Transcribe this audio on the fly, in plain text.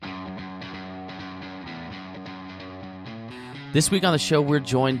This week on the show, we're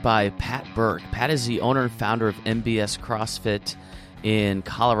joined by Pat Burke. Pat is the owner and founder of MBS CrossFit in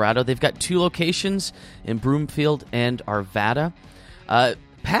Colorado. They've got 2 locations in Broomfield and Arvada.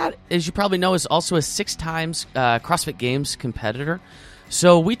 Pat, as you probably know, is also a 6 times CrossFit Games competitor.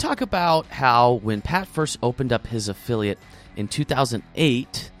 So we talk about how when Pat first opened up his affiliate in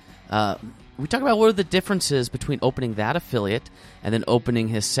 2008, we talk about what are the differences between opening that affiliate and then opening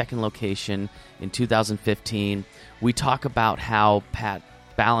his second location in 2015. We talk about how Pat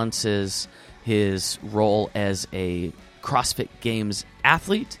balances his role as a CrossFit Games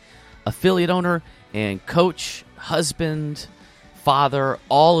athlete, affiliate owner, and coach, husband, father,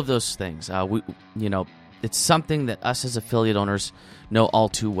 all of those things. It's something that us as affiliate owners know all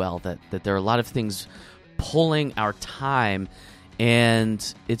too well, that there are a lot of things pulling our time,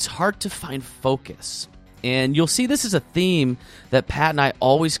 and it's hard to find focus. And you'll see this is a theme that Pat and I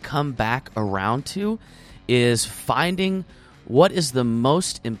always come back around to, is finding what is the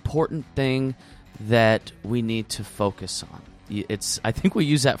most important thing that we need to focus on. I think we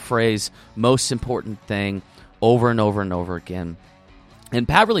use that phrase, most important thing, over and over and over again. And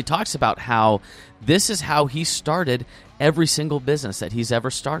Pat really talks about how this is how he started every single business that he's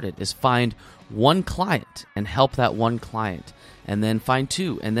ever started, is find one client and help that one client, and then find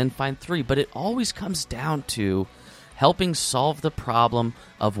 2, and then find 3. But it always comes down to helping solve the problem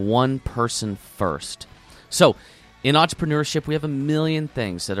of one person first. So in entrepreneurship, we have a million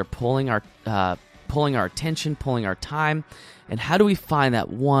things that are pulling our attention, pulling our time. And how do we find that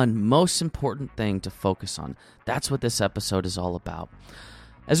one most important thing to focus on? That's what this episode is all about.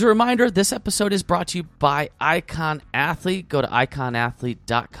 As a reminder, this episode is brought to you by Icon Athlete. Go to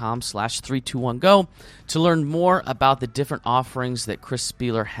iconathlete.com/321go to learn more about the different offerings that Chris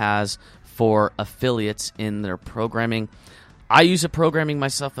Spieler has for affiliates in their programming. I use a programming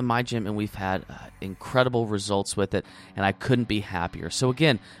myself in my gym, and we've had incredible results with it, and I couldn't be happier. So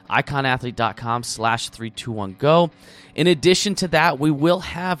again, iconathlete.com/321go. In addition to that, we will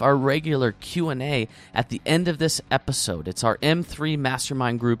have our regular Q&A at the end of this episode. It's our M3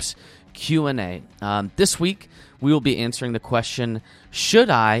 Mastermind Group's Q&A. This week, we will be answering the question, should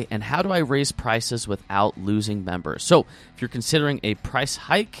I and how do I raise prices without losing members? So if you're considering a price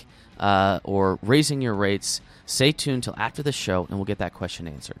hike or raising your rates, stay tuned till after the show, and we'll get that question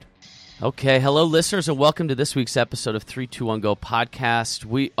answered. Okay, hello, listeners, and welcome to this week's episode of 321Go Podcast.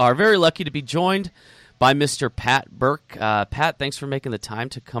 We are very lucky to be joined by Mr. Pat Burke. Pat, thanks for making the time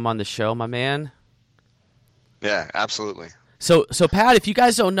to come on the show, my man. Yeah, absolutely. So Pat, if you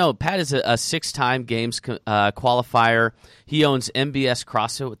guys don't know, Pat is a 6-time Games qualifier. He owns MBS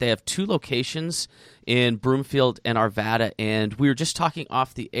CrossFit. They have 2 locations in Broomfield and Arvada, and we were just talking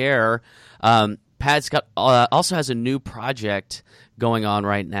off the air. Pat's got also has a new project going on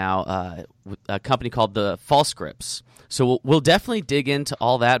right now, with a company called the False Grips. So we'll definitely dig into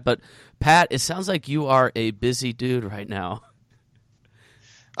all that. But Pat, it sounds like you are a busy dude right now.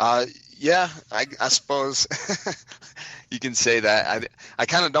 Yeah, I suppose you can say that. I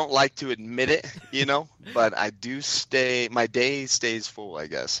kind of don't like to admit it, but I do my day stays full, I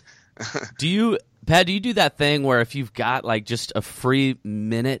guess. Pat, do you do that thing where if you've got like just a free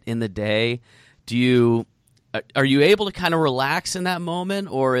minute in the day, are you able to kind of relax in that moment,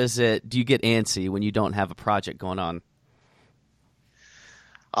 or do you get antsy when you don't have a project going on?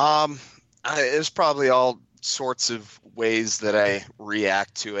 There's probably all sorts of ways that I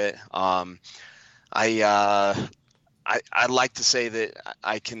react to it. I like to say that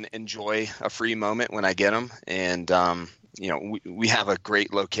I can enjoy a free moment when I get them, and we have a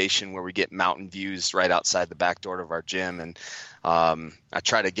great location where we get mountain views right outside the back door of our gym, and I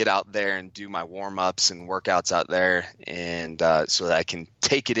try to get out there and do my warm-ups and workouts out there, and so that I can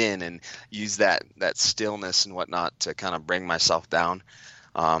take it in and use that stillness and whatnot to kind of bring myself down.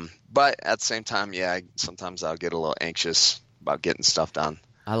 But at the same time, sometimes I'll get a little anxious about getting stuff done.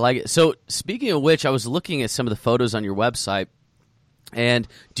 I like it. So speaking of which, I was looking at some of the photos on your website, and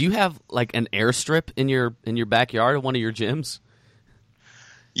do you have like an airstrip in your backyard of one of your gyms?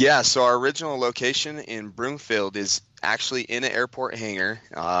 Yeah, so our original location in Broomfield is actually in an airport hangar.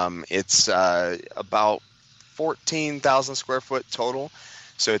 It's about 14,000 square foot total.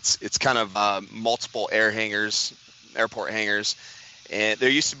 So it's kind of multiple airport hangars. And there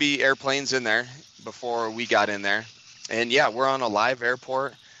used to be airplanes in there before we got in there. And yeah, we're on a live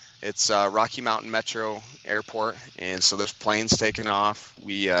airport. It's Rocky Mountain Metro Airport. And so there's planes taking off.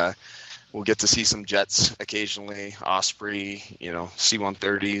 We'll get to see some jets occasionally, Osprey,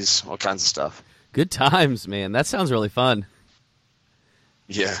 C-130s, all kinds of stuff. Good times, man. That sounds really fun.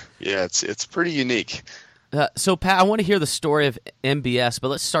 Yeah, it's pretty unique. So, Pat, I want to hear the story of MBS, but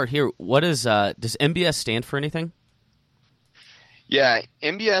let's start here. What does MBS stand for anything? Yeah,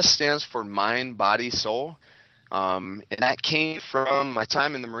 MBS stands for Mind, Body, Soul. And that came from my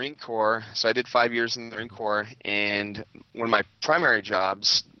time in the Marine Corps. So I did 5 years in the Marine Corps, and one of my primary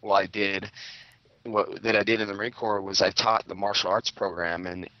jobs, that I did in the Marine Corps was I taught the martial arts program,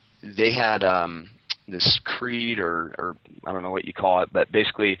 and they had this creed or I don't know what you call it, but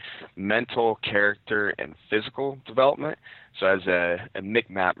basically mental, character, and physical development. So as a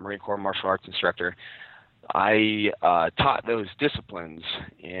MCMAP, Marine Corps martial arts instructor, I taught those disciplines,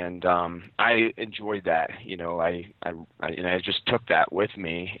 and I enjoyed that. I just took that with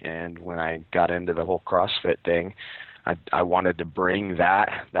me, and when I got into the whole CrossFit thing, I wanted to bring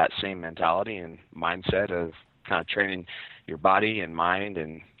that same mentality and mindset of kind of training your body and mind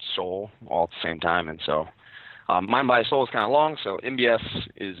and soul all at the same time. And so mind, body, soul is kind of long, so MBS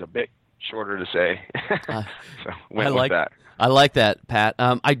is a bit shorter to say. So went with that. I like that, Pat.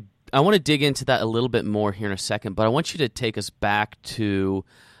 I want to dig into that a little bit more here in a second, but I want you to take us back to,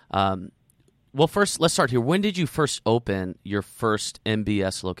 well, first, let's start here. When did you first open your first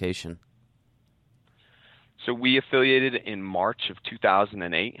MBS location? So we affiliated in March of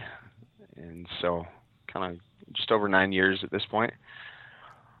 2008, and so kind of just over 9 years at this point.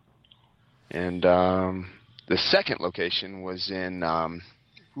 And the second location was in,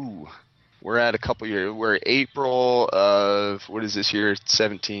 we're at a couple years. We're April of, what is this year,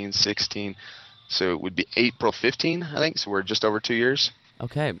 17, 16. So it would be April 15, I think. So we're just over 2 years.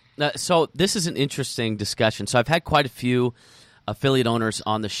 Okay. So this is an interesting discussion. So I've had quite a few affiliate owners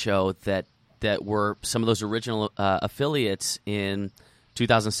on the show that were some of those original affiliates in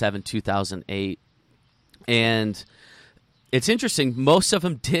 2007, 2008. And it's interesting. Most of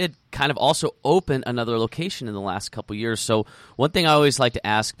them did kind of also open another location in the last couple years. So one thing I always like to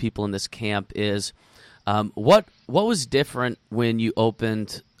ask people in this camp is, what was different when you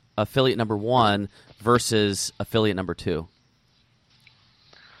opened affiliate number 1 versus affiliate number 2?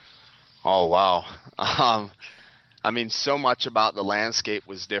 Oh, wow. I mean, so much about the landscape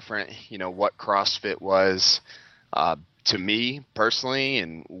was different. What CrossFit was to me personally,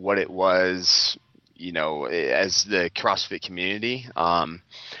 and what it was, as the CrossFit community.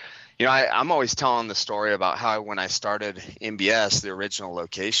 I'm always telling the story about how when I started MBS, the original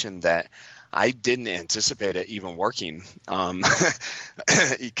location, that I didn't anticipate it even working. You kind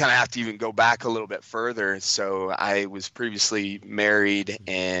of have to even go back a little bit further. So I was previously married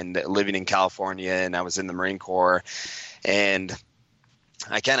and living in California, and I was in the Marine Corps, and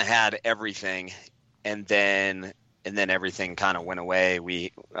I kind of had everything, and then everything kind of went away.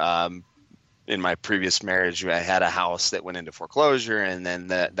 We in my previous marriage, I had a house that went into foreclosure, and then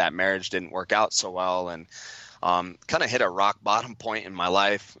that marriage didn't work out so well, and kind of hit a rock bottom point in my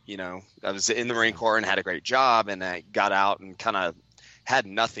life. I was in the Marine Corps and had a great job, and I got out and kind of had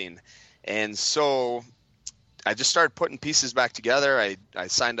nothing. And so I just started putting pieces back together. I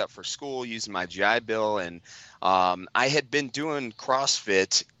signed up for school using my GI Bill, and I had been doing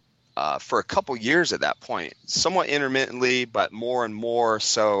CrossFit for a couple years at that point, somewhat intermittently, but more and more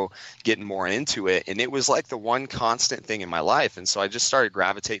so getting more into it. And it was like the one constant thing in my life. And so I just started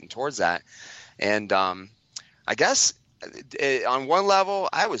gravitating towards that. And I guess on one level,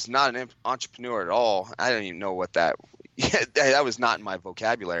 I was not an entrepreneur at all. I don't even know what that was not in my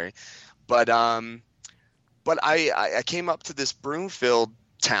vocabulary. But I came up to this Broomfield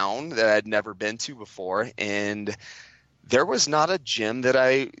town that I'd never been to before, and there was not a gym that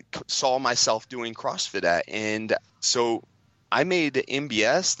I saw myself doing CrossFit at. And so I made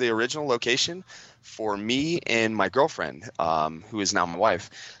MBS the original location for me and my girlfriend, who is now my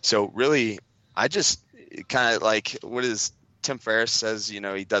wife. So really, I just kind of like what is Tim Ferriss says,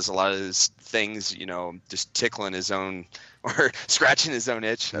 he does a lot of his things, just tickling his own or scratching his own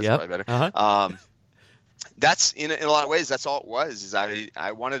itch. That's probably better. Uh-huh. That's in a lot of ways, that's all it was, is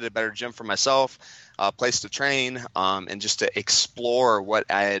I wanted a better gym for myself, a place to train, and just to explore what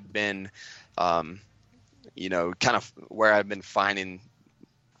I had been, kind of where I've been finding,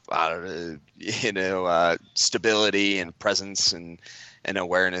 stability and presence and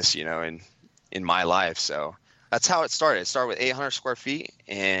awareness, in my life. So that's how it started. It started with 800 square feet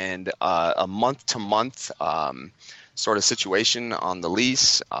and a month-to-month sort of situation on the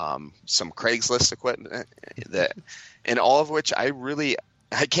lease, some Craigslist equipment, and all of which I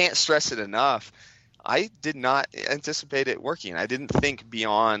can't stress it enough. I did not anticipate it working. I didn't think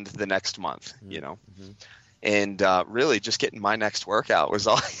beyond the next month, mm-hmm. And really just getting my next workout was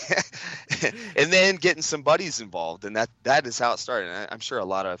all, and then getting some buddies involved. And that is how it started. And I'm sure a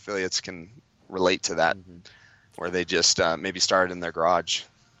lot of affiliates can relate to that, mm-hmm. where they just maybe started in their garage.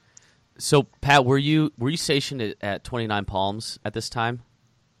 So, Pat, were you stationed at 29 Palms at this time?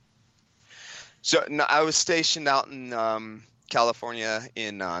 So no, I was stationed out in California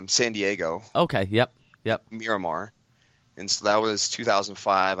in San Diego, Okay. Yep. Yep. Miramar. And so that was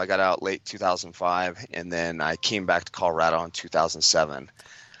 2005. I got out late 2005, and then I came back to Colorado in 2007.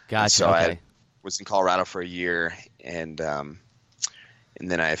 Gotcha. So okay. I was in Colorado for a year, and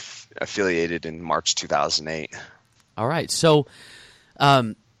then I affiliated in March 2008. All right. So,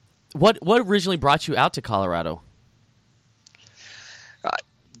 what originally brought you out to Colorado?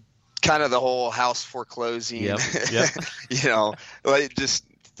 Kind of the whole house foreclosing, Yep. like just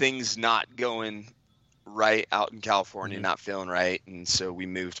things not going right out in California, not feeling right, and so we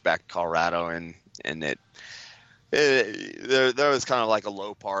moved back to Colorado, and there was kind of like a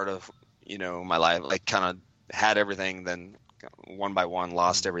low part of my life, like kind of had everything, then one by one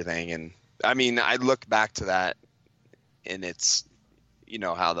lost everything, and I mean I look back to that, and it's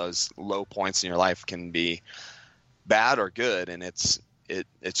how those low points in your life can be bad or good, and it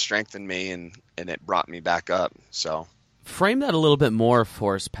strengthened me and it brought me back up. So frame that a little bit more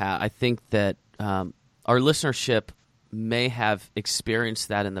for us, Pat. I think that our listenership may have experienced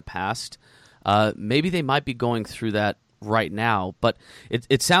that in the past. Maybe they might be going through that right now, but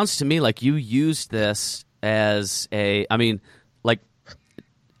it sounds to me like you used this as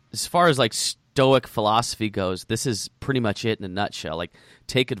as far as like Stoic philosophy goes, this is pretty much it in a nutshell. Like,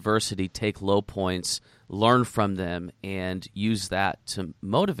 take adversity, take low points, learn from them, and use that to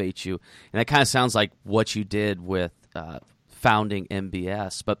motivate you. And that kind of sounds like what you did with founding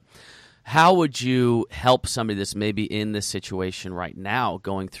MBS. But how would you help somebody that's maybe in this situation right now,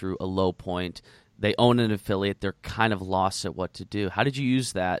 going through a low point? They own an affiliate, they're kind of lost at what to do. How did you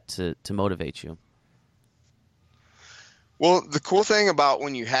use that to motivate you? Well, the cool thing about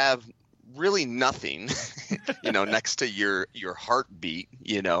when you have really nothing, next to your heartbeat,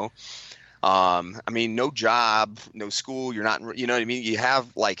 I mean, no job, no school, you're not, you know what I mean? You have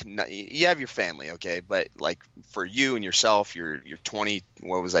you have your family. Okay. But like for you and yourself, you're 20,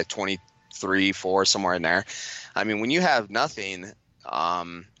 what was I, 23, 4, somewhere in there. I mean, when you have nothing,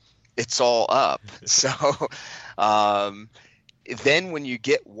 it's all up. So, then when you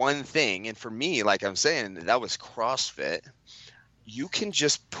get one thing, and for me, like I'm saying, that was CrossFit, you can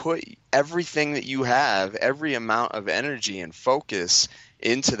just put everything that you have, every amount of energy and focus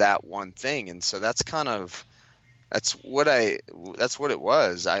into that one thing. And so that's what it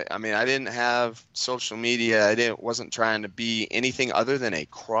was. I mean, I didn't have social media. Wasn't trying to be anything other than a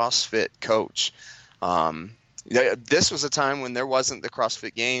CrossFit coach. This was a time when there wasn't the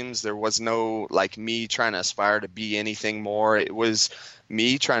CrossFit Games. There was no me trying to aspire to be anything more. It was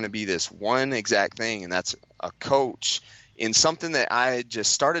me trying to be this one exact thing, and that's a coach in something that I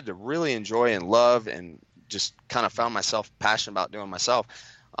just started to really enjoy and love, and just kind of found myself passionate about doing myself.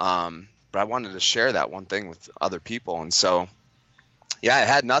 But I wanted to share that one thing with other people. And so, yeah, I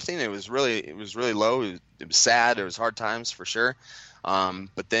had nothing. It was really low. It was sad. It was hard times for sure.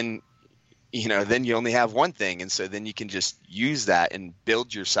 But then, then you only have one thing. And so then you can just use that and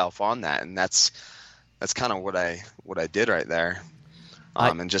build yourself on that. And that's kind of what I did right there.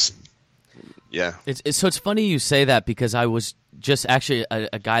 Yeah. So it's funny you say that, because I was just actually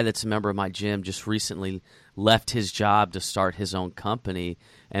a guy that's a member of my gym just recently left his job to start his own company,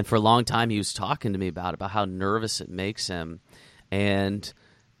 and for a long time he was talking to me about how nervous it makes him, and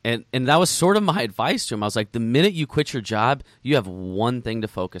that was sort of my advice to him. I was like, the minute you quit your job, you have one thing to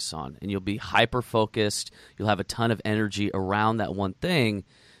focus on, and you'll be hyper focused. You'll have a ton of energy around that one thing,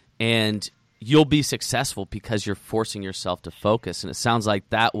 and you'll be successful because you're forcing yourself to focus. And it sounds like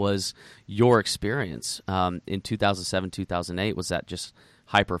that was your experience in 2007, 2008, was that just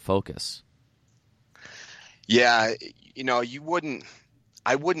hyper focus? Yeah.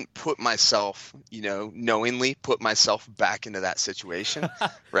 I wouldn't put myself, knowingly put myself back into that situation,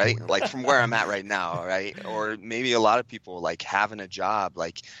 right? Like from where I'm at right now, right? Or maybe a lot of people having a job,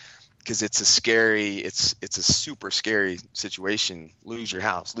 because it's a super scary situation. Lose your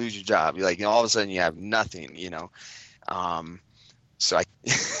house, lose your job. You're all of a sudden you have nothing,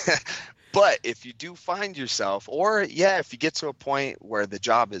 but if you do find yourself, or if you get to a point where the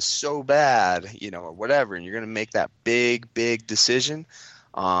job is so bad, or whatever, and you're going to make that big decision,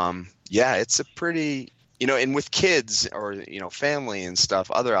 it's a pretty, and with kids or, family and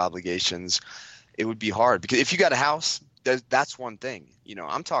stuff, other obligations, it would be hard, because if you got a house, that's one thing.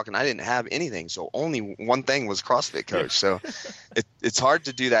 I'm talking, I didn't have anything, so only one thing was CrossFit coach. So it's hard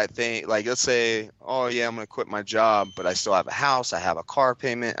to do that thing. Like, let's say, oh yeah, I'm going to quit my job, but I still have a house, I have a car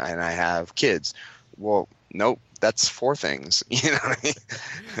payment, and I have kids. Well, nope, that's 4 things. You know what I mean?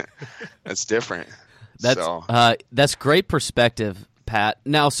 That's different. That's great perspective, Pat.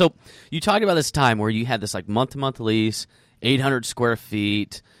 Now, so you talked about this time where you had this month-to-month lease, 800 square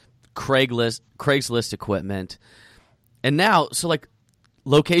feet, Craigslist equipment. And now, so like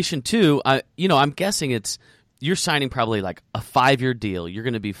location 2, I'm guessing you're signing probably like a 5-year deal. You're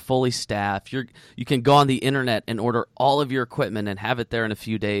going to be fully staffed. You can go on the internet and order all of your equipment and have it there in a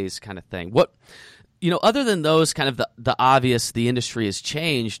few days, kind of thing. What, other than those kind of the obvious, the industry has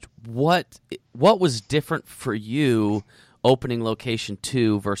changed. What was different for you opening location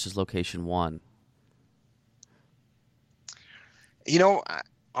 2 versus location 1?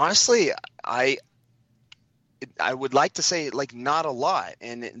 Honestly, I would like to say like not a lot,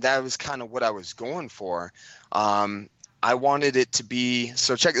 and that was kind of what I was going for. I wanted it to be,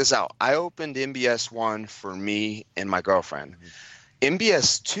 so check this out. I opened MBS 1 for me and my girlfriend.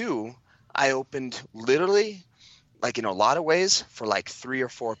 MBS 2, I opened literally like in a lot of ways for like 3 or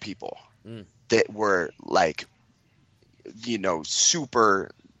 4 people that were like, super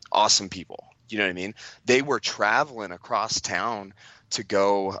awesome people. You know what I mean? They were traveling across town to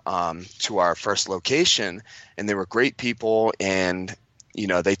go to our first location, and they were great people. And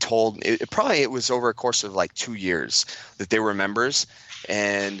they told it was over a course of like 2 years that they were members,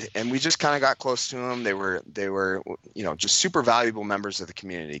 and we just kind of got close to them. They were just super valuable members of the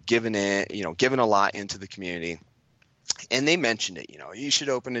community, giving a lot into the community. And they mentioned it, you should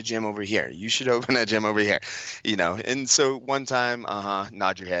open a gym over here. You should open a gym over here, And so one time,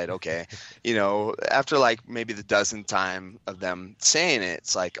 nod your head, okay. After like maybe the 12th time of them saying it,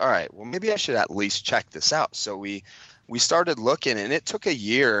 it's like, all right, well, maybe I should at least check this out. So we started looking, and it took a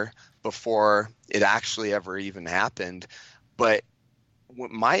year before it actually ever even happened. But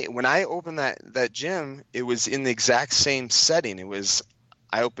when I opened that gym, it was in the exact same setting.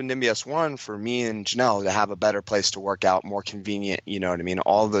 I opened MBS 1 for me and Janelle to have a better place to work out, more convenient, you know what I mean?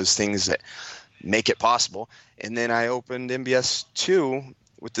 All those things that make it possible. And then I opened MBS 2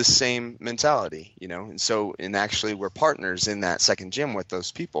 with the same mentality, and actually we're partners in that second gym with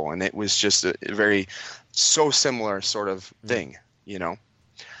those people. And it was just a very so similar sort of thing, And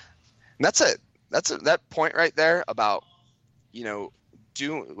that's it. That point right there about,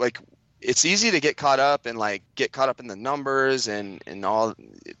 it's easy to get caught up in the numbers and all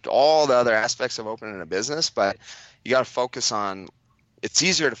the other aspects of opening a business, but you got to focus on. It's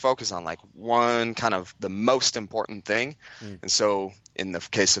easier to focus on like one kind of the most important thing. And so in the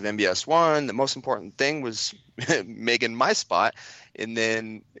case of MBS 1, the most important thing was making my spot, and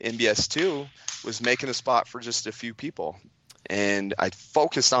then MBS 2 was making a spot for just a few people, and I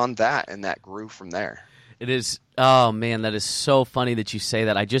focused on that, and that grew from there. It is. Oh man, that is so funny that you say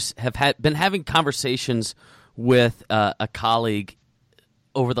that. I just have been having conversations with a colleague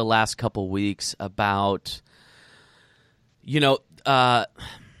over the last couple weeks about, the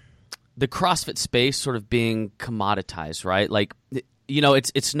CrossFit space sort of being commoditized, right? Like,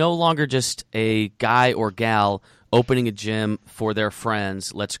 it's no longer just a guy or gal opening a gym for their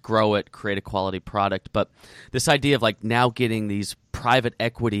friends. Let's grow it, create a quality product. But this idea of like now getting these private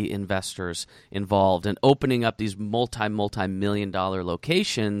equity investors involved and opening up these multi-million-dollar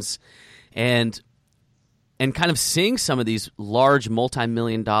locations and kind of seeing some of these large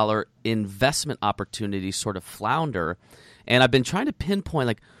multi-million-dollar investment opportunities sort of flounder. And I've been trying to pinpoint,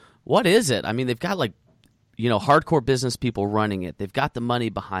 like, what is it? I mean, they've got like, hardcore business people running it. They've got the money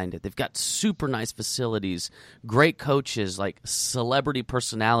behind it. They've got super nice facilities, great coaches, like celebrity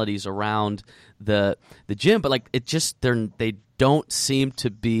personalities around the gym. But like they don't seem to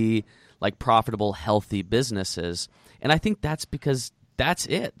be like profitable, healthy businesses. And I think that's because that's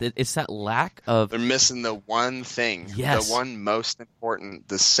it. It's that lack of. They're missing the one thing, yes. The one most important,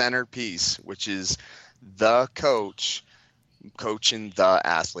 the centerpiece, which is the coach coaching the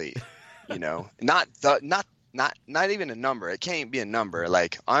athlete. Not even a number. It can't be a number.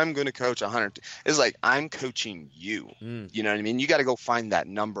 Like, I'm going to coach 100. It's like, I'm coaching you. You know what I mean? You got to go find that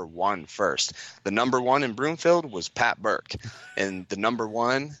number one first. The number one in Broomfield was Pat Burke, and the number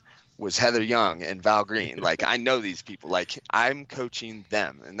one was Heather Young and Val Green. Like, I know these people. Like, I'm coaching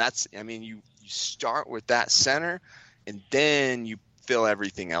them, and that's. I mean, you start with that center, and then you fill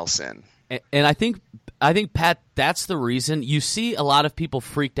everything else in. And I think Pat, that's the reason you see a lot of people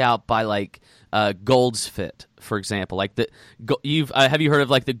freaked out by like Gold's Fit, for example. Like have you heard of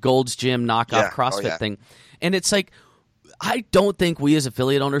like the Gold's Gym knockoff CrossFit thing? And it's like, I don't think we as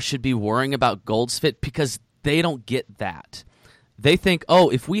affiliate owners should be worrying about Gold's Fit because they don't get that. They think,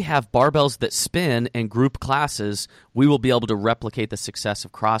 if we have barbells that spin and group classes, we will be able to replicate the success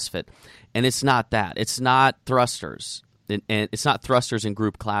of CrossFit. And it's not that. It's not thrusters. And it's not thrusters in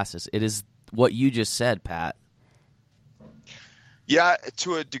group classes. It is what you just said, Pat. Yeah,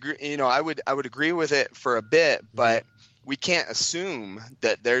 to a degree, I would agree with it for a bit, but we can't assume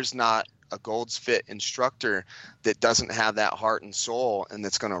that there's not a Gold's Fit instructor that doesn't have that heart and soul and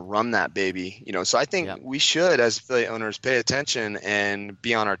that's going to run that baby. So I think we should, as affiliate owners, pay attention and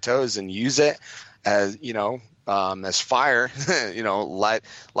be on our toes and use it as, as fire, light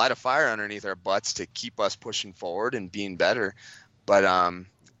a fire underneath our butts to keep us pushing forward and being better. But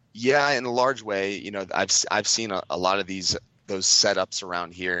in a large way, I've seen a lot of those setups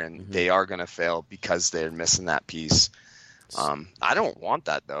around here, and they are going to fail because they're missing that piece. I don't want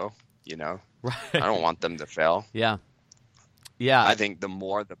that though, Right. I don't want them to fail. Yeah. I think the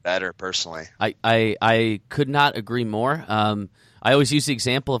more, the better, personally. I could not agree more. I always use the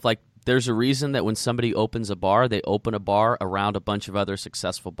example of, like, there's a reason that when somebody opens a bar, they open a bar around a bunch of other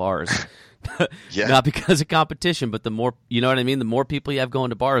successful bars. Not because of competition, but the more, you know what I mean? The more people you have going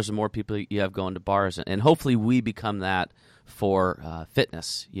to bars, the more people you have going to bars. And hopefully we become that for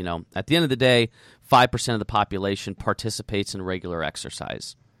fitness. At the end of the day, 5% of the population participates in regular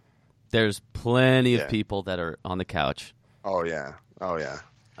exercise. There's plenty of people that are on the couch. Oh, yeah.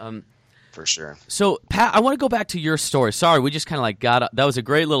 For sure. So, Pat, I want to go back to your story. Sorry, we just kind of like that was a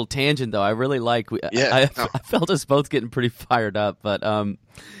great little tangent, though. I really I felt us both getting pretty fired up. But I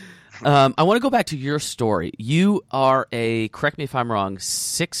want to go back to your story. You are correct me if I'm wrong,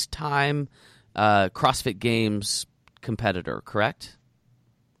 6-time CrossFit Games competitor, correct?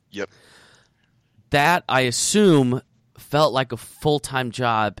 Yep. That, I assume, felt like a full-time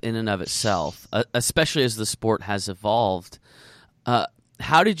job in and of itself, especially as the sport has evolved.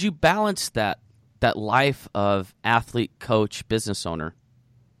 How did you balance that life of athlete, coach, business owner?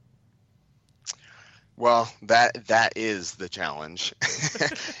 Well, that is the challenge.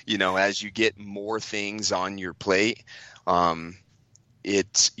 As you get more things on your plate,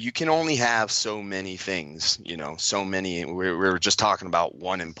 you can only have so many things, so many. We were just talking about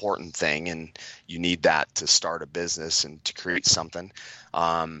one important thing, and you need that to start a business and to create something.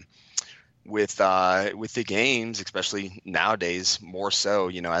 With the games, especially nowadays, more so,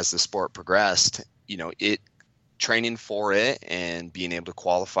 as the sport progressed, training for it and being able to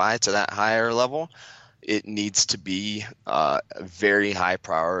qualify to that higher level, it needs to be a very high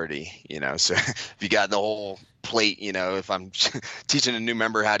priority. So if you got the whole plate, if I'm teaching a new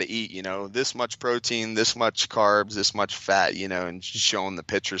member how to eat, this much protein, this much carbs, this much fat, and showing the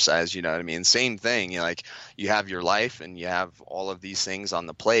picture size, you know what I mean? Same thing, like you have your life and you have all of these things on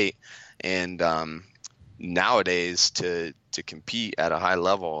the plate. And nowadays, to compete at a high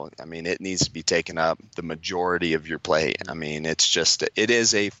level, I mean, it needs to be taking up the majority of your plate. I mean,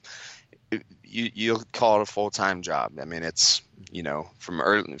 you'll call it a full-time job. I mean, it's,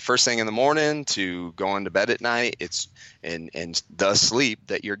 from first thing in the morning to going to bed at night, and the sleep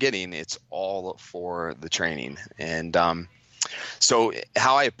that you're getting, it's all for the training. And so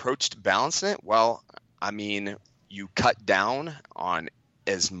how I approached balancing it, well, I mean, you cut down on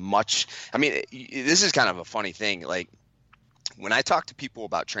as much. I mean, this is kind of a funny thing. Like, when I talk to people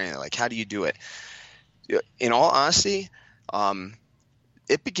about training, like, how do you do it? In all honesty,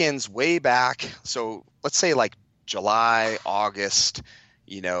 it begins way back. So let's say like July, August,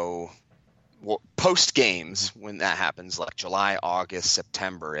 post games, when that happens, like July, August,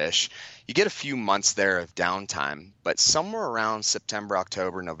 September-ish, you get a few months there of downtime. But somewhere around September,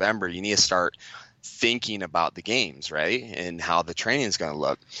 October, November, you need to start thinking about the games, right? And how the training is going to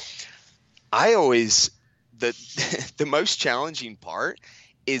look. The most challenging part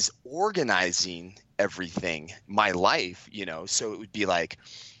is organizing everything, my life, so it would be like,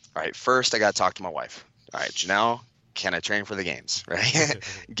 all right, first I got to talk to my wife. All right, Janelle, can I train for the games? Right?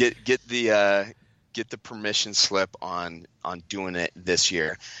 get the permission slip on doing it this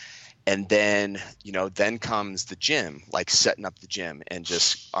year. And then, then comes the gym, like setting up the gym and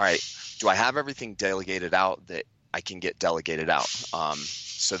just, all right, do I have everything delegated out that I can get delegated out,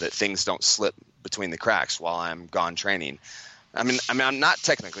 so that things don't slip between the cracks while I'm gone training? I mean, I'm not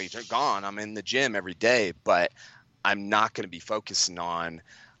technically gone. I'm in the gym every day, but I'm not going to be focusing on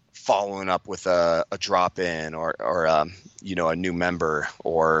following up with a drop-in or a new member,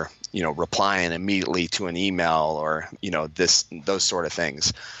 or, replying immediately to an email, or, those sort of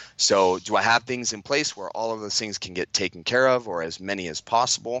things. So do I have things in place where all of those things can get taken care of, or as many as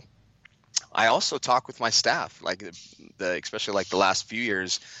possible? I also talk with my staff, like especially like the last few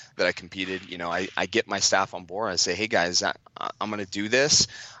years that I competed, I get my staff on board. I say, hey guys, I'm going to do this.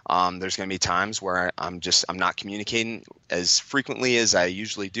 There's going to be times where I'm not communicating as frequently as I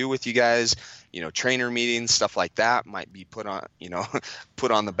usually do with you guys. Trainer meetings, stuff like that might be put on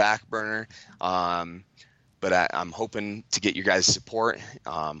the back burner. But I'm hoping to get your guys' support.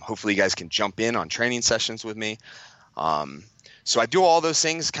 Hopefully you guys can jump in on training sessions with me. So I do all those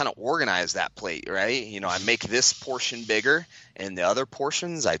things, kind of organize that plate, right? I make this portion bigger, and the other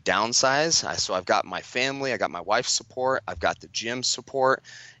portions I downsize. So I've got my family, I got my wife's support, I've got the gym support,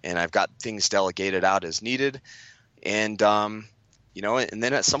 and I've got things delegated out as needed. And and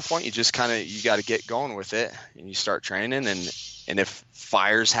then at some point you just you got to get going with it, and you start training, and if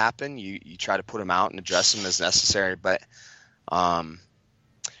fires happen, you try to put them out and address them as necessary. But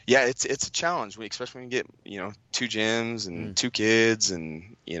yeah, it's a challenge, especially when you get 2 gyms and 2 kids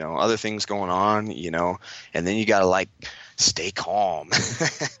and other things going on, and then you got to stay calm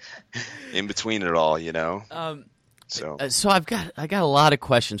in between it all, So I got a lot of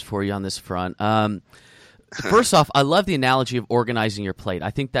questions for you on this front. First off, I love the analogy of organizing your plate. I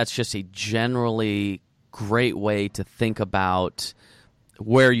think that's just a generally great way to think about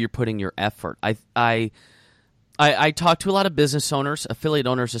where you're putting your effort. I talk to a lot of business owners, affiliate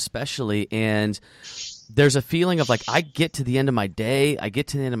owners especially, and there's a feeling of I get to the end of my day, I get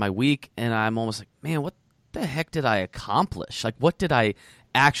to the end of my week, and I'm almost like, man, what the heck did I accomplish? What did I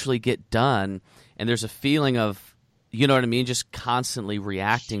actually get done? And there's a feeling of, you know what I mean, just constantly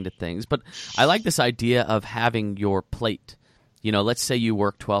reacting to things. But I like this idea of having your plate. Let's say you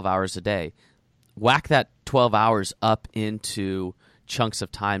work 12 hours a day. Whack that 12 hours up into chunks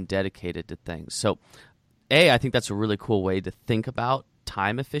of time dedicated to things. So I think that's a really cool way to think about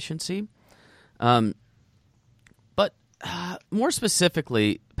time efficiency. But more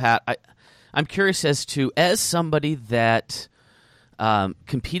specifically, Pat, I'm curious as somebody that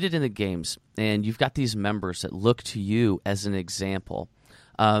competed in the games, and you've got these members that look to you as an example.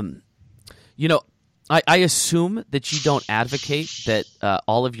 I assume that you don't advocate that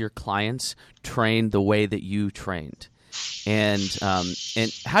all of your clients train the way that you trained. And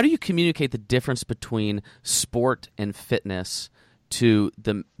how do you communicate the difference between sport and fitness to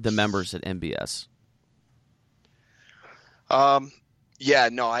the members at MBS? Yeah,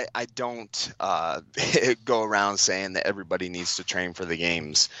 no, I don't go around saying that everybody needs to train for the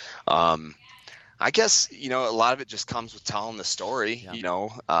games. I guess, a lot of it just comes with telling the story. Yeah.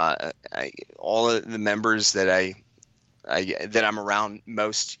 All of the members that I'm around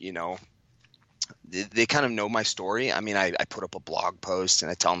most, they kind of know my story. I mean, I put up a blog post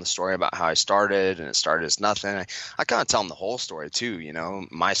and I tell them the story about how I started, and it started as nothing. I kind of tell them the whole story too,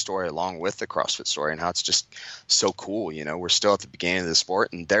 my story along with the CrossFit story, and how it's just so cool. We're still at the beginning of the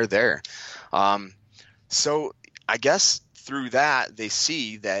sport and they're there. So I guess through that, they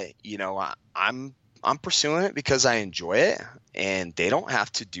see that, I'm pursuing it because I enjoy it, and they don't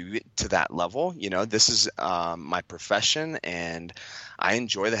have to do it to that level. This is my profession, and I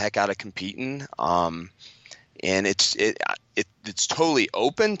enjoy the heck out of competing. And it's totally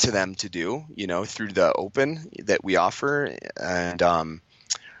open to them to do, through the open that we offer. And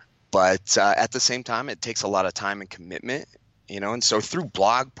but at the same time, it takes a lot of time and commitment. And so through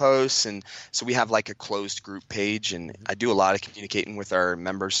blog posts, and so we have a closed group page, and I do a lot of communicating with our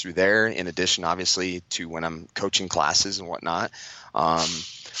members through there, in addition, obviously, to when I'm coaching classes and whatnot.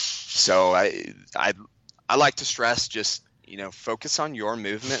 So I like to stress just, focus on your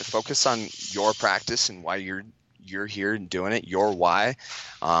movement, focus on your practice and why you're here and doing it, your why.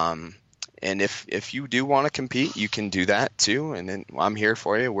 And if you do want to compete, you can do that too. And then I'm here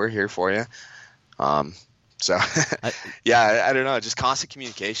for you. We're here for you. So, yeah, I don't know, just constant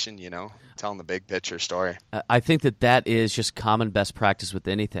communication, telling the big picture story. I think that is just common best practice with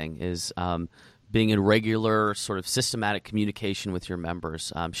anything, is being in regular sort of systematic communication with your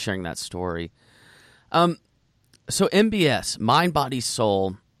members, sharing that story. So MBS, Mind, Body,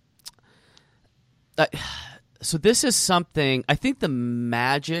 Soul. So this is something, I think the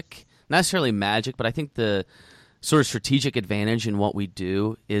magic, not necessarily magic, but I think the sort of strategic advantage in what we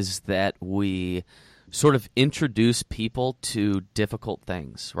do is that we sort of introduce people to difficult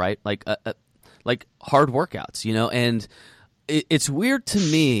things, right? Like hard workouts, and it's weird to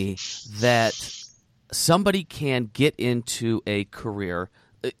me that somebody can get into a career,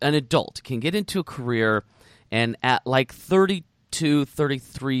 an adult can get into a career, and at 32,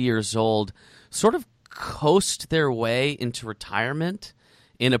 33 years old, sort of coast their way into retirement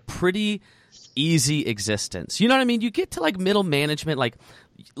in a pretty easy existence. You know what I mean? You get to middle management,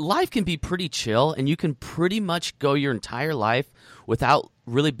 life can be pretty chill, and you can pretty much go your entire life without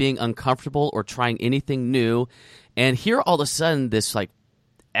really being uncomfortable or trying anything new. And here all of a sudden this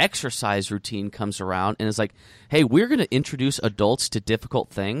exercise routine comes around and it's hey, we're going to introduce adults to difficult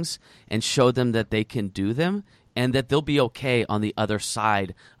things and show them that they can do them and that they'll be okay on the other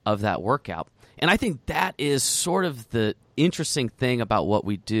side of that workout. And I think that is sort of the interesting thing about what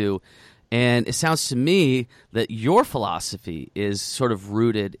we do. And it sounds to me that your philosophy is sort of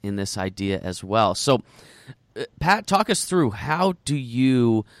rooted in this idea as well. So Pat, talk us through, how do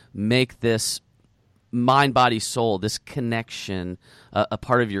you make this mind, body, soul, this connection, a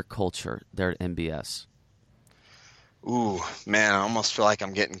part of your culture there at MBS? Ooh, man, I almost feel like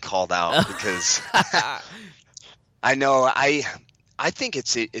I'm getting called out because I know I think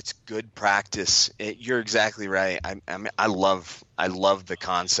it's good practice. You're exactly right. I love the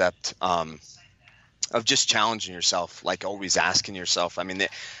concept of just challenging yourself, like always asking yourself. I mean,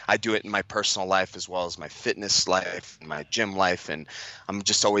 I do it in my personal life as well as my fitness life, my gym life, and I'm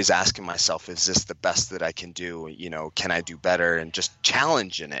just always asking myself, is this the best that I can do? You know, can I do better? And just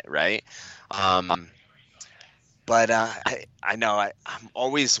challenging it, right? But I know I'm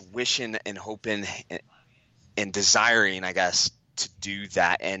always wishing and hoping and desiring, I guess, to do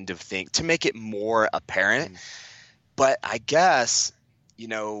that end of thing, to make it more apparent. But I guess, you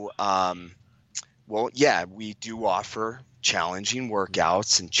know, well, yeah, we do offer challenging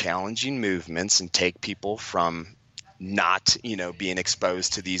workouts and challenging movements and take people from not, you know, being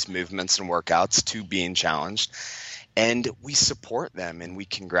exposed to these movements and workouts to being challenged. And we support them and we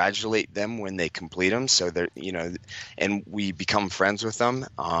congratulate them when they complete them. So they're, you know, and we become friends with them.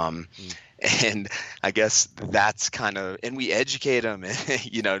 And I guess that's kind of, and we educate them,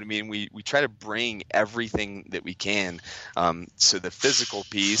 you know what I mean? We try to bring everything that we can. So the physical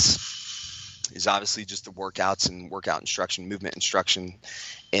piece is obviously just the workouts and workout instruction, movement instruction.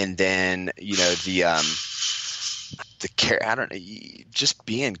 And then, you know, the care, I don't know, just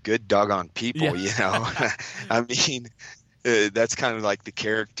being good doggone people, you know. I mean, that's kind of like the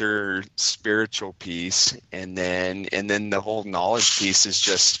character spiritual piece, and then the whole knowledge piece is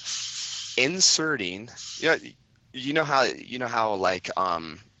just inserting. You know how like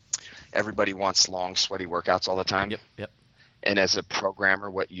everybody wants long sweaty workouts all the time. Yep. And as a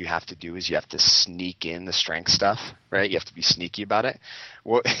programmer, what you have to do is you have to sneak in the strength stuff, right? You have to be sneaky about it.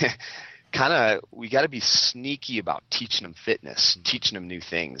 Well, we got to be sneaky about teaching them fitness, teaching them new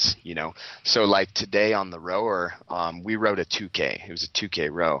things, you know? So like today on the rower, we rowed a 2K. It was a 2K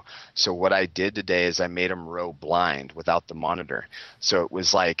row. So what I did today is I made them row blind without the monitor. So it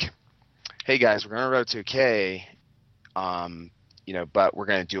was like, hey guys, we're going to row 2K, you know, but we're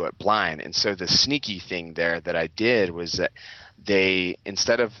going to do it blind. And so the sneaky thing there that I did was that they,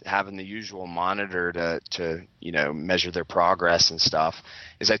 instead of having the usual monitor to, you know, measure their progress and stuff,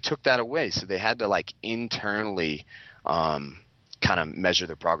 is I took that away. So they had to like internally kind of measure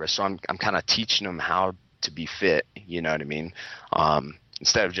their progress. So I'm kind of teaching them how to be fit, you know what I mean?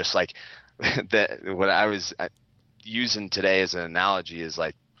 Instead of just like what I was using today as an analogy is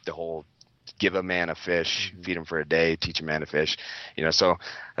like the whole give a man a fish, feed him for a day, teach a man to fish, you know. So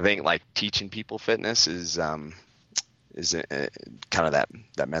I think like teaching people fitness is kind of that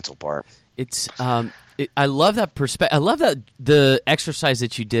mental part. It's I love that perspective. I love that the exercise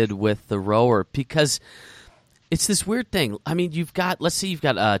that you did with the rower, because it's this weird thing. I mean, let's say you've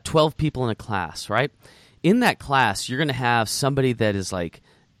got 12 people in a class, right? In that class, you're going to have somebody that is like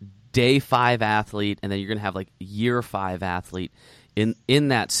day 5 athlete, and then you're going to have like year 5 athlete in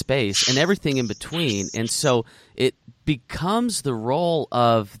that space and everything in between. And so it becomes the role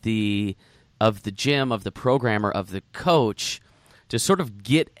of the gym, of the programmer, of the coach, to sort of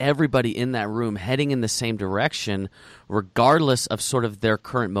get everybody in that room heading in the same direction, regardless of sort of their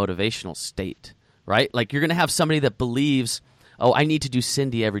current motivational state, right? Like you're going to have somebody that believes, oh, I need to do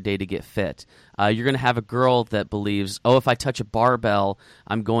Cindy every day to get fit. You're going to have a girl that believes, oh, if I touch a barbell,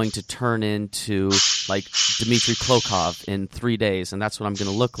 I'm going to turn into like Dmitry Klokov in 3 days, and that's what I'm going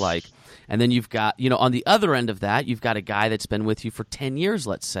to look like. And then you've got, you know, on the other end of that, you've got a guy that's been with you for 10 years,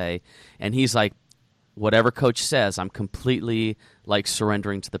 let's say, and he's like, whatever coach says, I'm completely like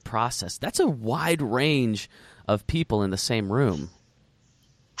surrendering to the process. That's a wide range of people in the same room.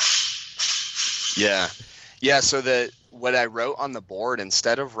 Yeah. Yeah, so what I wrote on the board,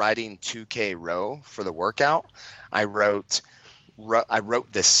 instead of writing 2K row for the workout, I wrote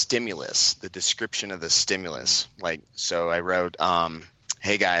the stimulus, the description of the stimulus. Like, so I wrote,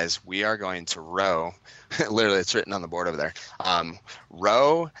 hey guys, we are going to row. Literally, it's written on the board over there.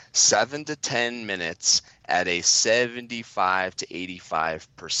 Row 7 to 10 minutes at a 75 to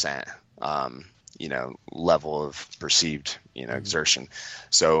 85%. You know, level of perceived, you know, exertion.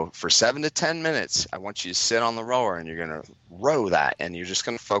 So for 7 to 10 minutes, I want you to sit on the rower and you're going to row that, and you're just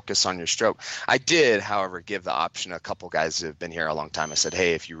going to focus on your stroke. I did, however, give the option. A couple guys that have been here a long time, I said,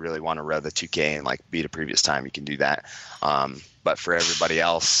 hey, if you really want to row the 2K and like beat a previous time, you can do that. But for everybody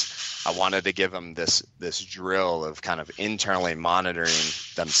else, I wanted to give them this drill of kind of internally monitoring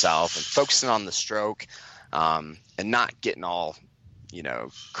themselves and focusing on the stroke, and not getting all, you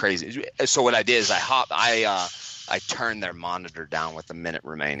know, crazy. So what I did is I turned their monitor down with a minute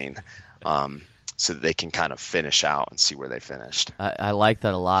remaining. so that they can kind of finish out and see where they finished. I like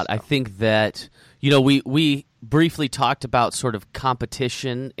that a lot. I think that, we briefly talked about sort of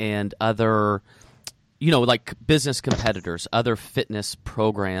competition and other, like business competitors, other fitness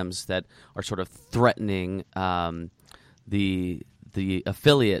programs that are sort of threatening the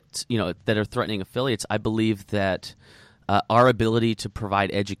affiliates, that are threatening affiliates. I believe that our ability to provide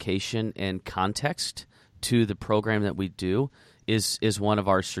education and context to the program that we do is one of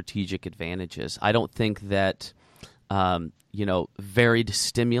our strategic advantages. I don't think that varied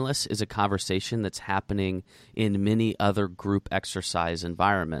stimulus is a conversation that's happening in many other group exercise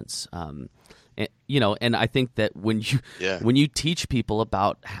environments. And I think that when you teach people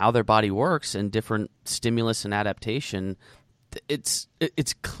about how their body works and different stimulus and adaptation, it's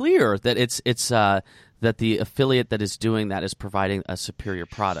clear that it's that the affiliate that is doing that is providing a superior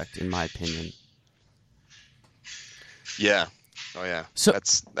product, in my opinion. Yeah. Oh yeah. So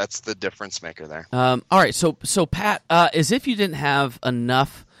that's the difference maker there. All right. So Pat, as if you didn't have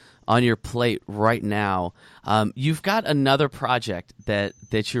enough on your plate right now, you've got another project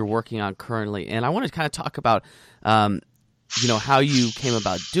that you're working on currently, and I want to kind of talk about how you came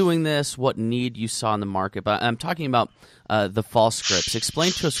about doing this, what need you saw in the market. But I'm talking about the fall scripts.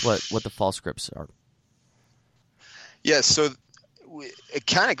 Explain to us what the fall scripts are. Yeah. So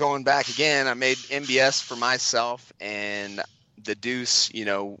kind of going back again, I made MBS for myself, and the Deuce,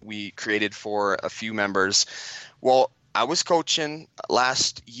 we created for a few members. Well, I was coaching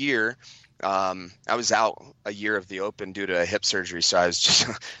last year. I was out a year of the Open due to a hip surgery, so I was just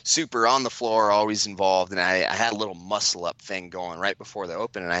super on the floor, always involved, and I had a little muscle up thing going right before the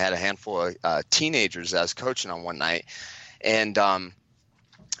Open, and I had a handful of teenagers that I was coaching on one night, and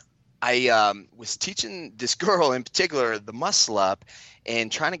I was teaching this girl in particular the muscle up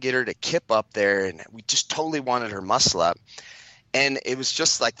and trying to get her to kip up there, and we just totally wanted her muscle up. And it was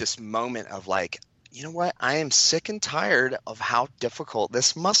just like this moment of like, you know what? I am sick and tired of how difficult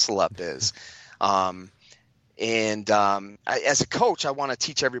this muscle up is. As a coach, I want to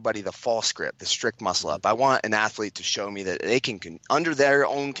teach everybody the fall script, the strict muscle up. I want an athlete to show me that they can under their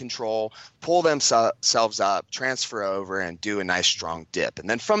own control, pull themselves up, transfer over, and do a nice strong dip. And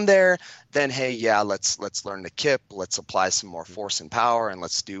then from there, hey, yeah, let's learn to kip. Let's apply some more force and power, and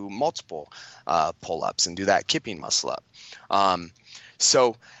let's do multiple pull-ups and do that kipping muscle up.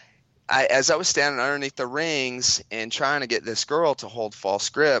 As I was standing underneath the rings and trying to get this girl to hold false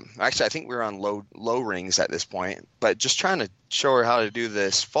grip, actually I think we were on low rings at this point, but just trying to show her how to do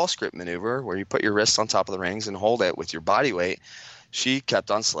this false grip maneuver where you put your wrists on top of the rings and hold it with your body weight, she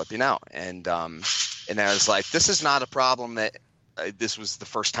kept on slipping out. And I was like, this is not a problem that this was the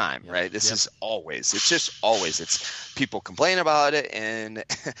first time, right? This is always, it's just always, it's people complain about it and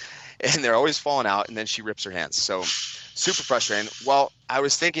they're always falling out, and then she rips her hands. So super frustrating. Well, I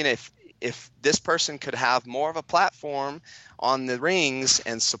was thinking if this person could have more of a platform on the rings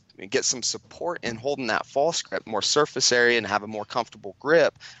and get some support in holding that false grip, more surface area, and have a more comfortable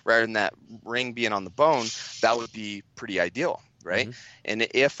grip rather than that ring being on the bone, that would be pretty ideal, right? Mm-hmm. And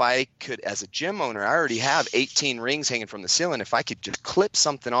if I could, as a gym owner, I already have 18 rings hanging from the ceiling. If I could just clip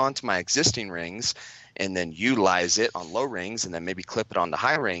something onto my existing rings and then utilize it on low rings, and then maybe clip it on the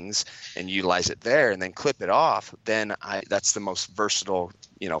high rings and utilize it there, and then clip it off, then that's the most versatile,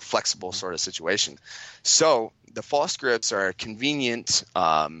 flexible sort of situation. So the false grips are a convenient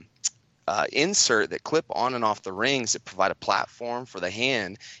insert that clip on and off the rings that provide a platform for the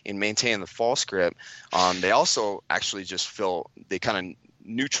hand in maintaining the false grip. They also actually they kind of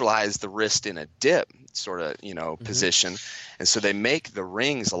neutralize the wrist in a dip sort of, position. And so they make the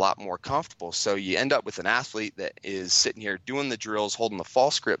rings a lot more comfortable. So you end up with an athlete that is sitting here doing the drills, holding the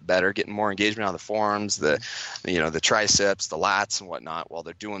false grip better, getting more engagement on the forearms, the triceps, the lats and whatnot while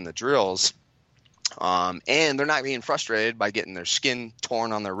they're doing the drills. And they're not being frustrated by getting their skin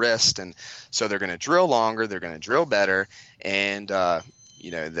torn on their wrist. And so they're going to drill longer, they're going to drill better. And, the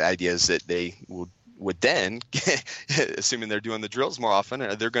idea is that they would then, assuming they're doing the drills more often,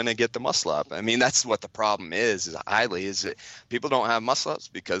 they're going to get the muscle up. I mean, that's what the problem is that people don't have muscle ups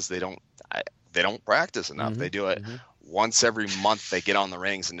because they don't practice enough. Mm-hmm. They do it once every month. They get on the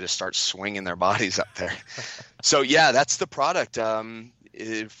rings and just start swinging their bodies up there. So yeah, that's the product.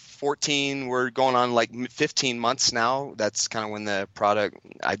 14, we're going on like 15 months now. That's kind of when the product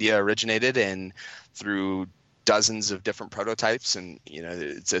idea originated, and through dozens of different prototypes, and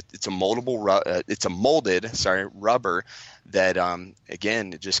it's a molded rubber that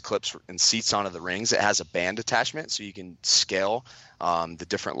again, it just clips and seats onto the rings. It has a band attachment, so you can scale the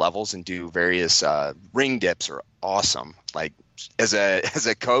different levels and do various ring dips. Are awesome. Like as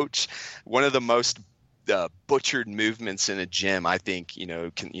a coach, one of the most butchered movements in a gym, I think,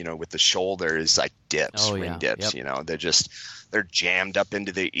 with the shoulder is like dips, ring dips. Yep. They're jammed up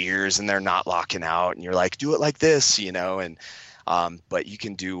into the ears and they're not locking out. And you're like, do it like this, and but you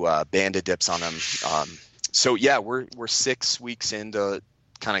can do banded dips on them. So yeah, we're 6 weeks into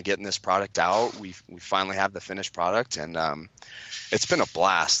kind of getting this product out. We finally have the finished product, and it's been a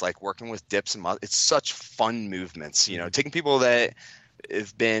blast. Like working with dips and it's such fun movements. Taking people that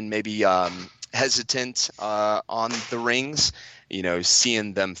have been maybe hesitant on the rings,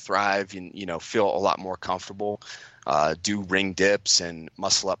 seeing them thrive and feel a lot more comfortable. Do ring dips and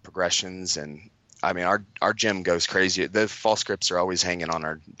muscle up progressions, and I mean our gym goes crazy. The false grips are always hanging on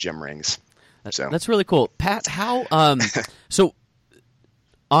our gym rings. So that's really cool, Pat. How so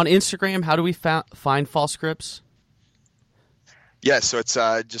on Instagram, how do we find False Grips? Yeah, so it's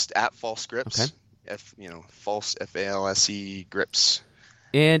just at False Grips. Okay. False FALSE grips.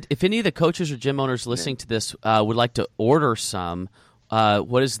 And if any of the coaches or gym owners listening to this would like to order some,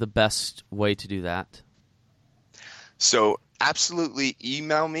 what is the best way to do that? So absolutely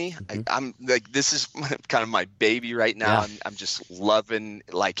email me. Mm-hmm. I'm like, this is kind of my baby right now. Yeah. I'm just loving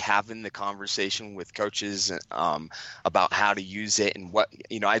like having the conversation with coaches about how to use it and what,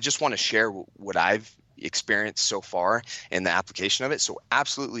 I just want to share what I've experienced so far in the application of it. So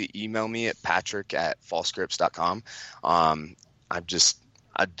absolutely email me at patrick@falsegrips.com. I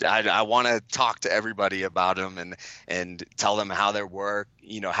want to talk to everybody about them and tell them how they work,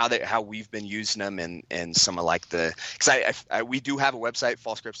 how we've been using them and some of like because we do have a website,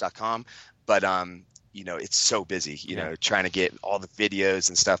 falsegrips.com, but it's so busy, trying to get all the videos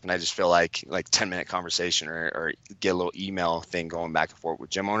and stuff, and I just feel like 10-minute conversation or get a little email thing going back and forth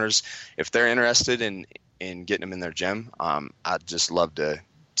with gym owners if they're interested in getting them in their gym. I'd just love to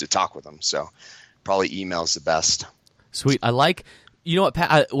talk with them. So probably email is the best. Sweet. I like. You know what,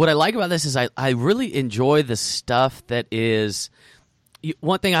 Pat? What I like about this is I really enjoy the stuff that is.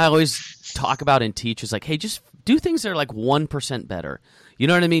 One thing I always talk about and teach is like, hey, just do things that are like 1% better. You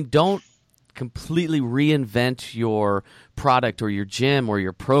know what I mean? Don't completely reinvent your product or your gym or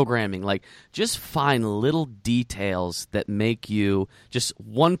your programming. Like, just find little details that make you just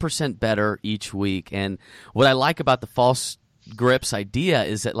 1% better each week. And what I like about the False Grips idea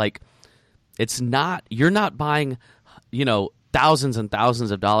is that like, you're not buying, thousands and thousands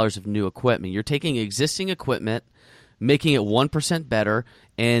of dollars of new equipment. You're taking existing equipment, making it 1% better,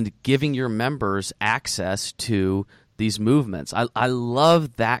 and giving your members access to these movements. I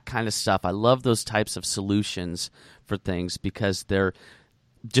love that kind of stuff. I love those types of solutions for things because they're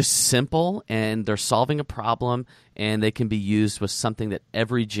just simple and they're solving a problem and they can be used with something that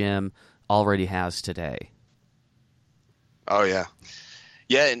every gym already has today. Oh, yeah.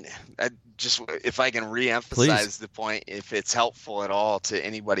 Yeah, and if I can reemphasize Please. the point, if it's helpful at all to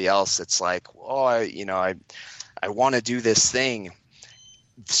anybody else, it's like, I want to do this thing.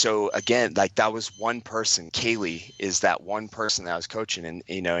 So again, like that was one person. Kaylee is that one person that I was coaching, and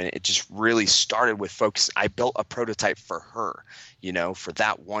and it just really started with focus. I built a prototype for her, for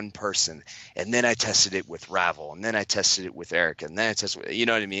that one person, and then I tested it with Ravel, and then I tested it with Erica, and then I tested,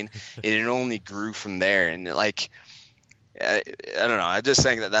 what I mean? And it only grew from there, and like, I don't know. I just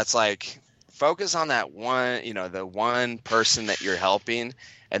think that's like. Focus on that one, the one person that you're helping,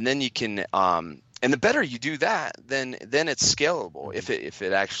 and then you can, and the better you do that, then it's scalable. If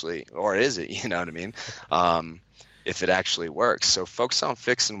it actually, or is it? You know what I mean? If it actually works. So focus on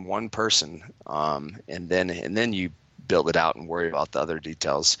fixing one person, and then you build it out and worry about the other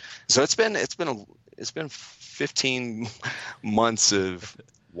details. So it's been 15 months of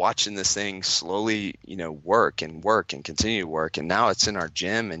watching this thing slowly, work and continue to work, and now it's in our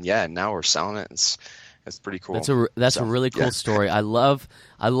gym, and now we're selling it. It's pretty cool. That's a really cool story. I love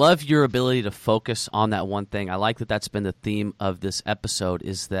your ability to focus on that one thing. I like that that's been the theme of this episode,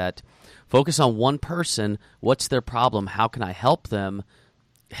 is that focus on one person. What's their problem? How can I help them?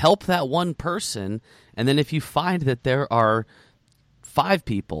 Help that one person, and then if you find that there are 5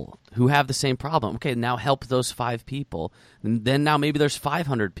 people who have the same problem, okay, now help those 5 people. And then now maybe there's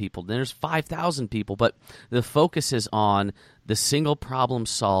 500 people, then there's 5,000 people, but the focus is on the single problem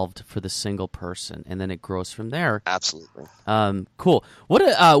solved for the single person, and then it grows from there. Absolutely. Cool. What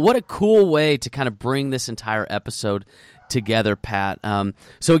a cool way to kind of bring this entire episode together, Pat.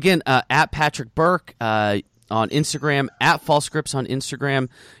 So again, at Patrick Burke on Instagram, at False Grips on Instagram.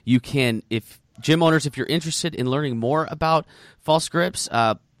 You can, if gym owners, if you're interested in learning more about False Grips,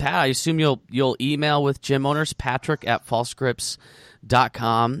 Pat, I assume you'll email with gym owners,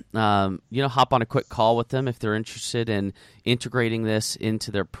 patrick@falsegrips.com. Hop on a quick call with them if they're interested in integrating this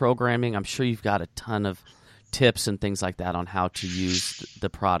into their programming. I'm sure you've got a ton of tips and things like that on how to use the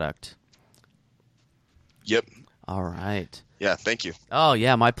product. Yep. All right. Yeah, thank you. Oh,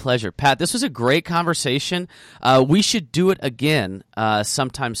 yeah, my pleasure. Pat, this was a great conversation. We should do it again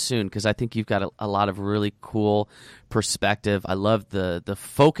sometime soon because I think you've got a lot of really cool perspective. I love the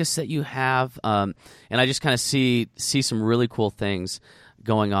focus that you have, and I just kind of see some really cool things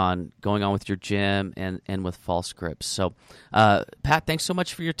going on with your gym and with False Grips. So, Pat, thanks so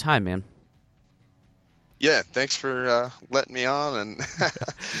much for your time, man. Yeah, thanks for letting me on and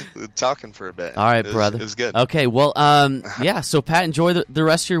talking for a bit. All right, brother. It was good. Okay, well, yeah, so Pat, enjoy the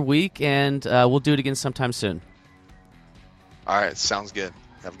rest of your week, and we'll do it again sometime soon. All right, sounds good.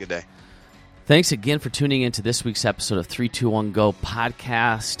 Have a good day. Thanks again for tuning in to this week's episode of 321Go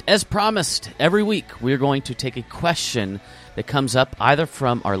podcast. As promised, every week we're going to take a question that comes up either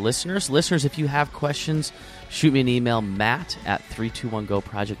from our listeners. Listeners, if you have questions, shoot me an email,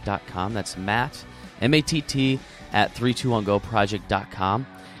 matt@321goproject.com. That's Matt, M-A-T-T, at 321goproject.com,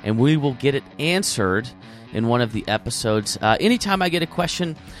 and we will get it answered in one of the episodes. Anytime I get a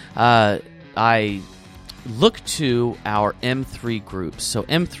question, I look to our M3 groups. So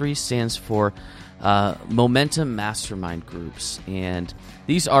M3 stands for Momentum Mastermind Groups, and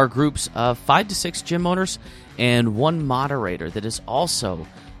these are groups of 5 to 6 gym owners and one moderator that is also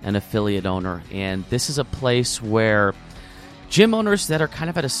an affiliate owner. And this is a place where gym owners that are kind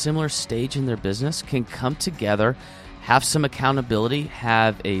of at a similar stage in their business can come together, have some accountability,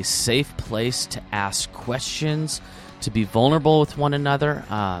 have a safe place to ask questions, to be vulnerable with one another.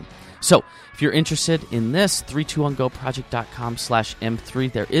 So if you're interested in this,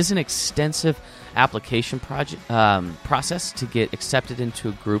 321goproject.com/M3, there is an extensive application process to get accepted into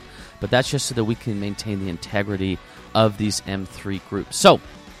a group, but that's just so that we can maintain the integrity of these M3 groups. So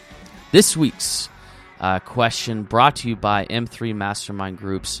this week's question brought to you by M3 Mastermind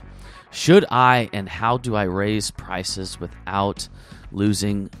Groups. Should I and how do I raise prices without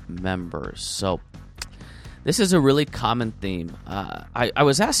losing members? So this is a really common theme. I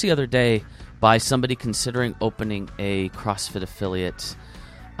was asked the other day by somebody considering opening a CrossFit affiliate,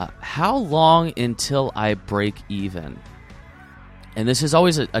 how long until I break even? And this is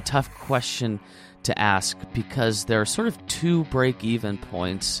always a tough question to ask because there are sort of two break-even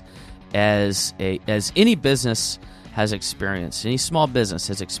points as any business has experienced. Any small business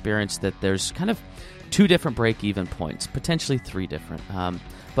has experienced that there's kind of two different break-even points, potentially three different.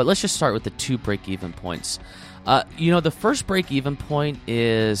 But let's just start with the two break-even points. The first break-even point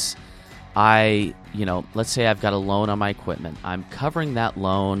is let's say I've got a loan on my equipment. I'm covering that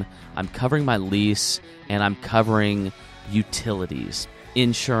loan, I'm covering my lease, and I'm covering utilities,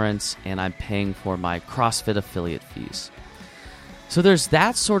 insurance, and I'm paying for my CrossFit affiliate fees. So there's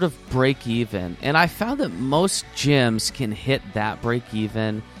that sort of break-even, and I found that most gyms can hit that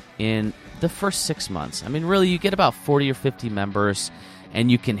break-even in the first 6 months. I mean, really, you get about 40 or 50 members,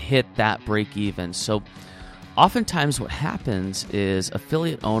 and you can hit that break-even. So oftentimes what happens is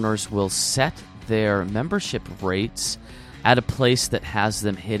affiliate owners will set their membership rates at a place that has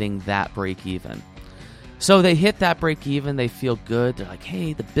them hitting that break-even. So they hit that break-even, they feel good, they're like,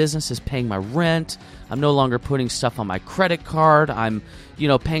 hey, the business is paying my rent, I'm no longer putting stuff on my credit card, I'm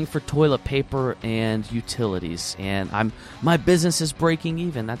paying for toilet paper and utilities, and my business is breaking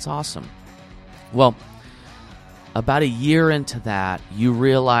even. That's awesome. Well, about a year into that, you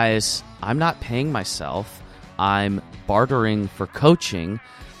realize I'm not paying myself, I'm bartering for coaching,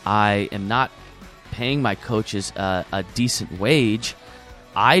 I am not paying my coaches a decent wage,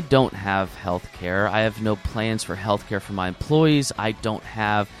 I don't have health care. I have no plans for health care for my employees. I don't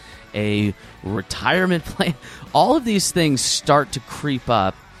have a retirement plan. All of these things start to creep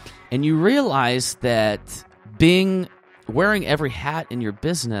up, and you realize that wearing every hat in your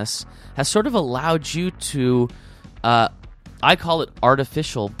business has sort of allowed you to, I call it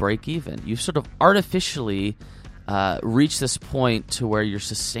artificial break even. You've sort of artificially reached this point to where you're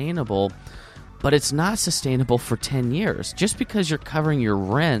sustainable, but it's not sustainable for 10 years. Just because you're covering your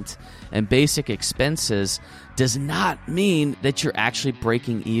rent and basic expenses does not mean that you're actually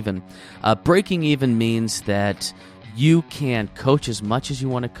breaking even. Breaking even means that you can coach as much as you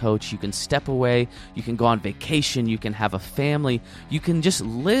want to coach. You can step away. You can go on vacation. You can have a family. You can just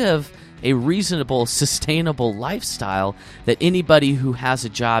live a reasonable, sustainable lifestyle that anybody who has a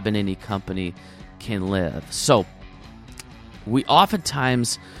job in any company can live. So we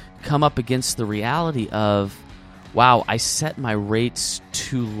oftentimes come up against the reality of, wow, I set my rates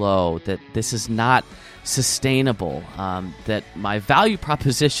too low, that this is not sustainable, that my value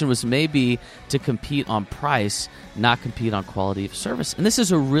proposition was maybe to compete on price, not compete on quality of service. And this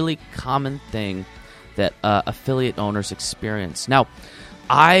is a really common thing that affiliate owners experience. Now,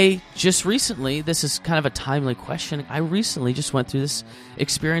 I just recently, this is kind of a timely question, I recently just went through this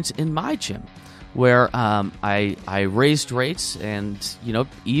experience in my gym where I raised rates and,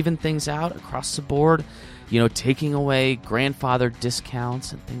 even things out across the board, taking away grandfather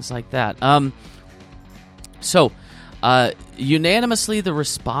discounts and things like that. So unanimously, the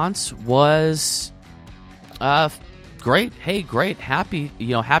response was great. Hey, great. Happy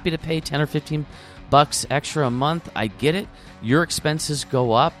to pay 10 or 15 bucks extra a month. I get it. Your expenses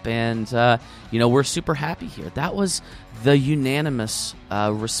go up, and we're super happy here. That was the unanimous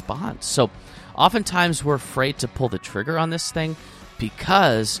response. So oftentimes we're afraid to pull the trigger on this thing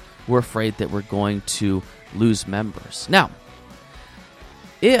because we're afraid that we're going to lose members. Now,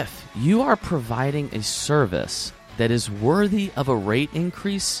 if you are providing a service that is worthy of a rate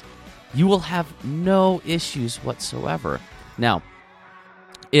increase, you will have no issues whatsoever. Now,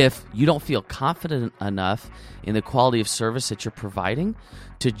 if you don't feel confident enough in the quality of service that you're providing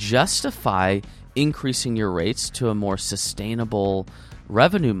to justify increasing your rates to a more sustainable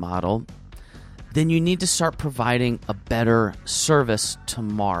revenue model, then you need to start providing a better service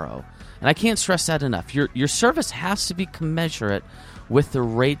tomorrow. And I can't stress that enough. Your service has to be commensurate with the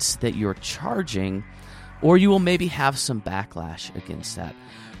rates that you're charging, or you will maybe have some backlash against that.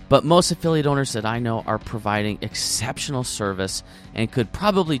 But most affiliate owners that I know are providing exceptional service and could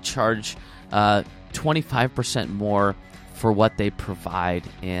probably charge 25% more for what they provide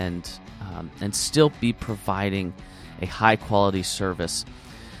and still be providing a high-quality service.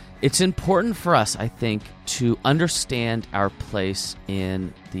 It's important for us, I think, to understand our place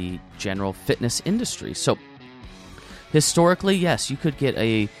in the general fitness industry. So historically, yes, you could get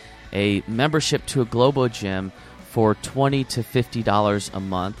a membership to a Globo Gym for $20 to $50 a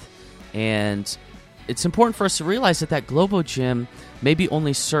month, and it's important for us to realize that Globo Gym maybe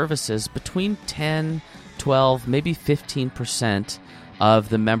only services between 10, 12, maybe 15% of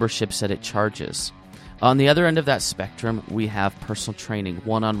the memberships that it charges. On the other end of that spectrum, we have personal training,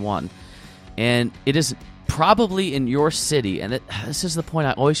 one-on-one, and it is probably in your city, and this is the point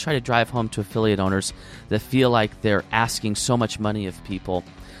I always try to drive home to affiliate owners that feel like they're asking so much money of people.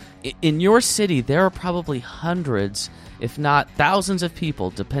 In your city, there are probably hundreds, if not thousands of people,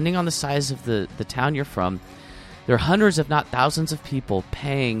 depending on the size of the town you're from. There are hundreds, if not thousands of people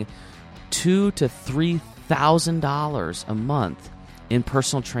paying $2,000 to $3,000 a month in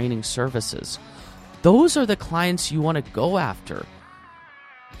personal training services. Those are the clients you want to go after.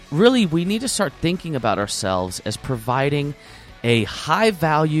 Really, we need to start thinking about ourselves as providing a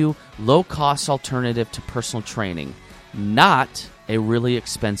high-value, low-cost alternative to personal training, not a really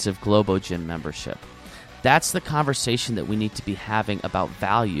expensive Globo Gym membership. That's the conversation that we need to be having about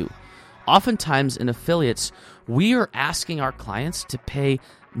value. Oftentimes in affiliates, we are asking our clients to pay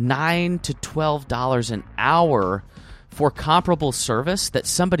 $9 to $12 an hour for comparable service that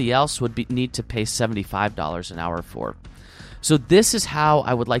somebody else would need to pay $75 an hour for. So this is how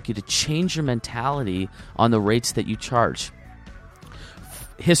I would like you to change your mentality on the rates that you charge.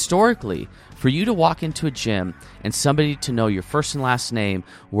 Historically, for you to walk into a gym and somebody to know your first and last name,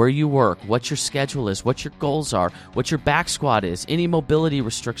 where you work, what your schedule is, what your goals are, what your back squat is, any mobility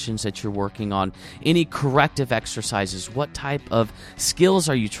restrictions that you're working on, any corrective exercises, what type of skills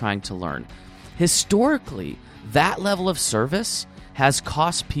are you trying to learn. Historically, that level of service has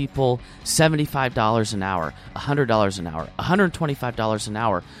cost people $75 an hour, $100 an hour, $125 an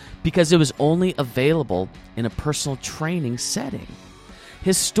hour because it was only available in a personal training setting.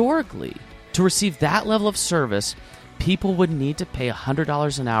 Historically, to receive that level of service, people would need to pay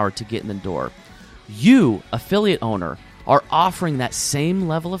 $100 an hour to get in the door. You, affiliate owner, are offering that same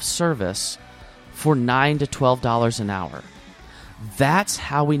level of service for $9 to $12 an hour. That's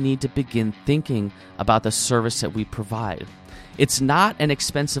how we need to begin thinking about the service that we provide. It's not an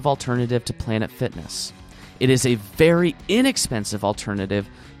expensive alternative to Planet Fitness. It is a very inexpensive alternative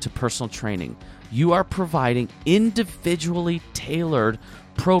to personal training. You are providing individually tailored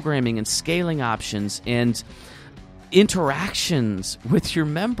programming and scaling options and interactions with your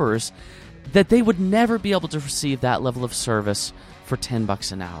members that they would never be able to receive that level of service for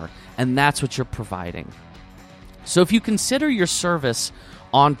 $10 an hour. And that's what you're providing. So if you consider your service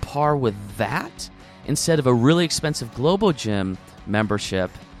on par with that, instead of a really expensive Globo Gym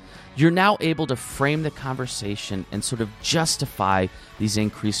membership, you're now able to frame the conversation and sort of justify these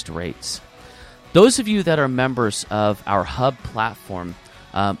increased rates. Those of you that are members of our Hub platform,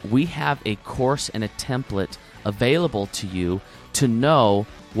 we have a course and a template available to you to know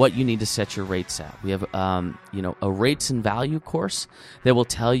what you need to set your rates at. We have a rates and value course that will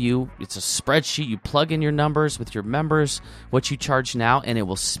tell you, it's a spreadsheet, you plug in your numbers with your members, what you charge now, and it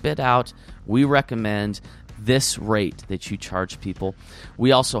will spit out, we recommend this rate that you charge people.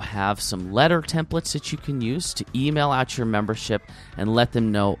 We also have some letter templates that you can use to email out your membership and let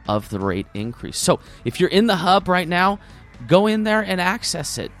them know of the rate increase. So if you're in the hub right now, go in there and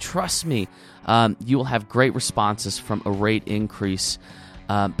access it. Trust me, you will have great responses from a rate increase.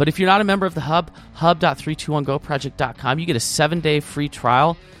 But if you're not a member of the hub, hub.321goproject.com, you get a 7-day free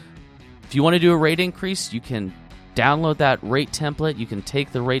trial. If you want to do a rate increase, you can download that rate template. You can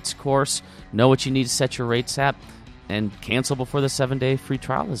take the rates course, know what you need to set your rates at, and cancel before the 7-day free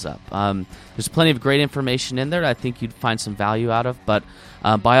trial is up. There's plenty of great information in there that I think you'd find some value out of. But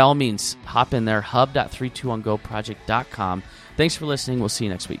by all means, hop in there, hub.321goproject.com. Thanks for listening. We'll see you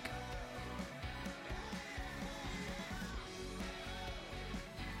next week.